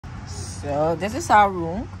So this is our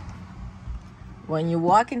room. When you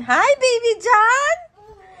walk in, hi baby John.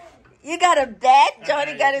 You got a bed.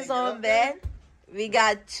 Johnny got his own bed. We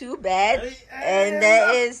got 2 beds, and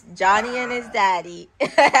there is Johnny and his daddy.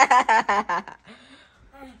 Hey!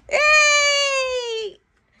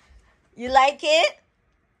 You like it?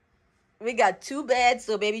 We got 2 beds,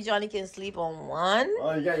 so baby Johnny can sleep on one.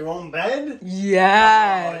 Oh, you got your own bed?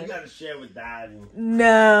 Yeah. Oh, you gotta share with daddy.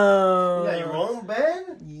 No. You got your own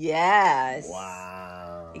bed? Yes.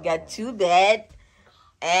 Wow. We got 2 beds,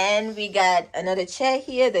 and we got another chair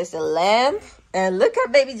here. There's a lamp, and look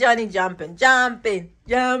at baby Johnny jumping.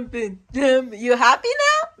 You happy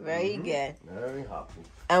now? Very good. Very happy.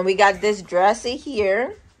 And we got this dresser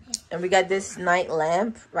here, and we got this night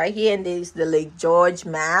lamp right here, and there's the Lake George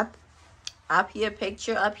map up here,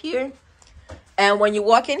 picture up here. And when you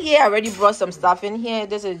walk in here, I already brought some stuff in here.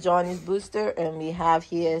 This is Johnny's booster, and we have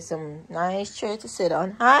here some nice chair to sit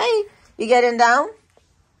on. Hi, you getting down?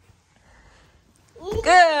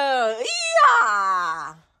 Good.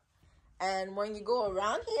 Yeah. And when you go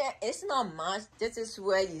around here, it's not much. This is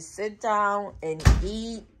where you sit down and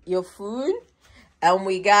eat your food. And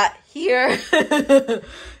we got here,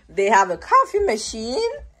 they have a coffee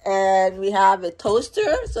machine, and we have a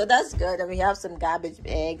toaster, so that's good. And we have some garbage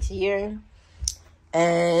bags here.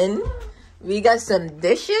 And we got some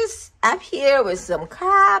dishes up here with some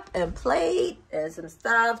cup and plate and some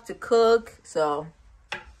stuff to cook. So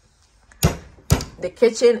the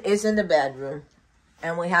kitchen is in the bedroom.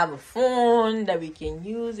 And we have a phone that we can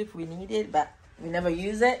use if we need it, but we never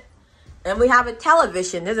use it. And we have a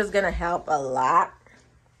television. This is going to help a lot.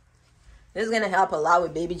 This is going to help a lot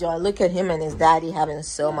with baby John. Look at him and his daddy having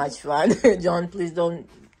so much fun. John, please don't.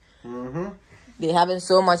 They're having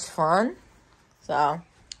so much fun. So,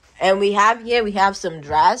 and we have some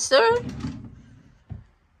dresser.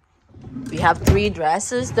 We have 3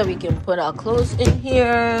 dressers that we can put our clothes in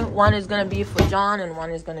here. One is going to be for John and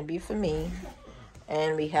one is going to be for me.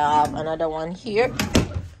 And we have another one here.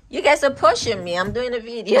 You guys are pushing me. I'm doing a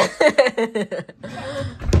video.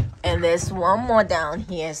 And there's one more down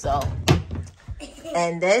here. So,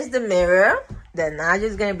 and there's the mirror that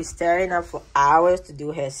Naja's going to be staring at for hours to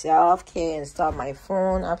do her self-care and start my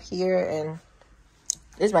phone up here. And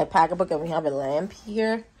this is my pocketbook, and we have a lamp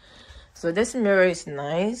here. So this mirror is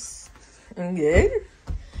nice and good.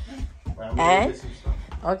 And,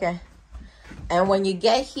 okay. And when you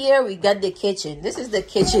get here, we got the kitchen. This is the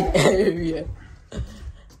kitchen area.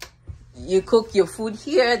 You cook your food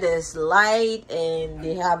here. There's light, and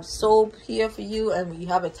they have soap here for you. And we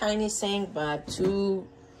have a tiny sink, but 2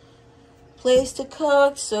 places to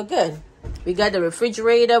cook. So good. We got the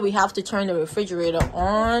refrigerator. We have to turn the refrigerator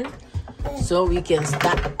on so we can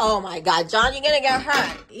start. Oh my God, John, you're gonna get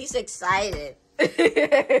hurt. He's excited.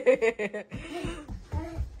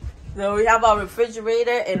 So we have our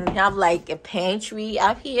refrigerator, and we have like a pantry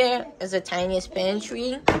up here. It's the tiniest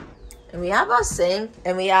pantry. And we have our sink,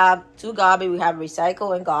 and we have 2 garbage. We have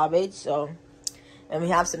recycle and garbage. So, and we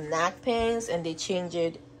have some napkins, and they change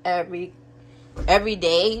it every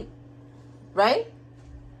day, right?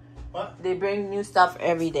 What? They bring new stuff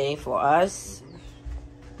every day for us.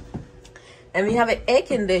 And we have an air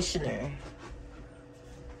conditioner.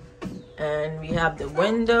 And we have the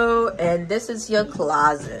window, and this is your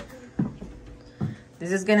closet.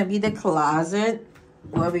 This is gonna be the closet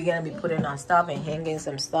where we're gonna be putting our stuff and hanging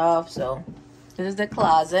some stuff. So this is the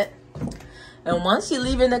closet. And once you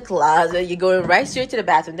leave in the closet, you're going right straight to the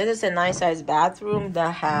bathroom. This is a nice size bathroom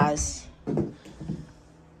that has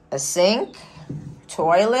a sink,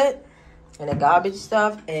 toilet, and the garbage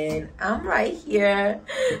stuff. And I'm right here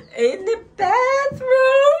in the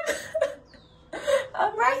bathroom.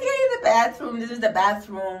 I'm right here in the bathroom. This is the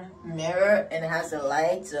bathroom mirror, and it has a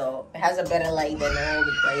light, so it has a better light than all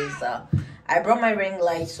the place. So I brought my ring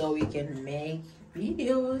light so we can make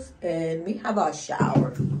videos. And we have our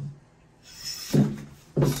shower.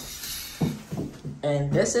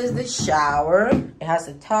 And this is the shower. It has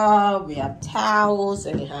a tub, we have towels,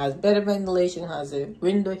 and it has better ventilation. It has a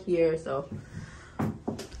window here, so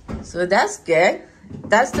that's good.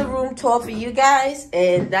 That's the room tour for you guys,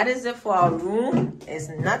 and that is it for our room. It's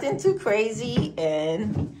nothing too crazy,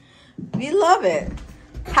 and we love it.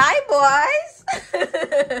 Hi, boys.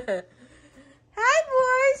 Hi,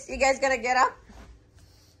 boys. You guys gonna get up?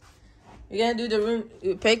 You're gonna do the room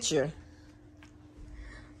picture.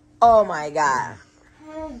 Oh my God.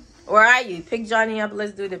 Where are you? Pick Johnny up.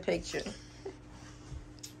 Let's do the picture.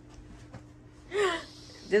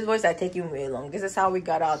 This voice are taking way long. This is how we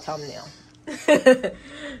got our thumbnail.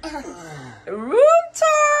 Room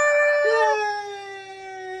tour!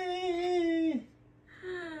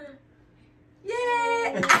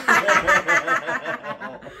 Yay! Yay!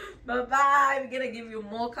 Bye. We're gonna give you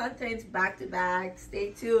more content back to back.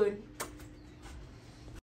 Stay tuned.